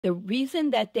The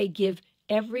reason that they give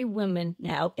every woman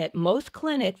now at most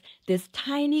clinics this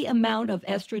tiny amount of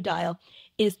estradiol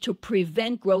is to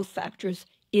prevent growth factors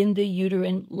in the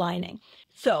uterine lining.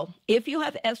 So if you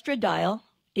have estradiol,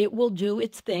 it will do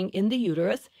its thing in the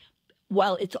uterus,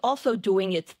 while it's also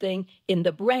doing its thing in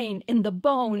the brain, in the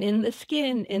bone, in the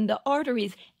skin, in the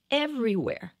arteries,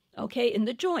 everywhere, okay, in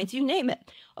the joints, you name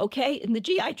it, okay, in the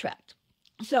GI tract.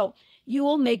 So you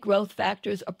will make growth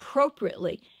factors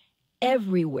appropriately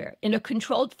everywhere in a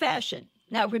controlled fashion.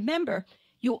 Now, remember,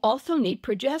 you also need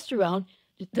progesterone.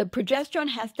 The progesterone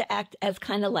has to act as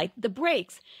kind of like the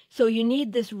brakes. So you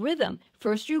need this rhythm.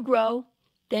 First you grow,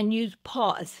 then you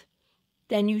pause,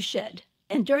 then you shed.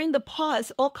 And during the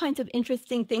pause, all kinds of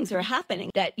interesting things are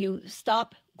happening, that you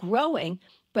stop growing,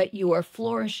 but you are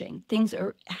flourishing. Things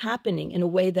are happening in a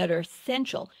way that are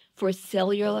essential for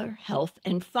cellular health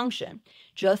and function,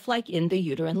 just like in the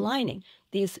uterine lining.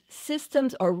 These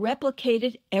systems are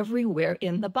replicated everywhere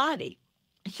in the body.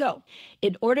 So,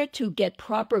 in order to get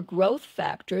proper growth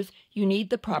factors, you need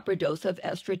the proper dose of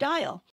estradiol.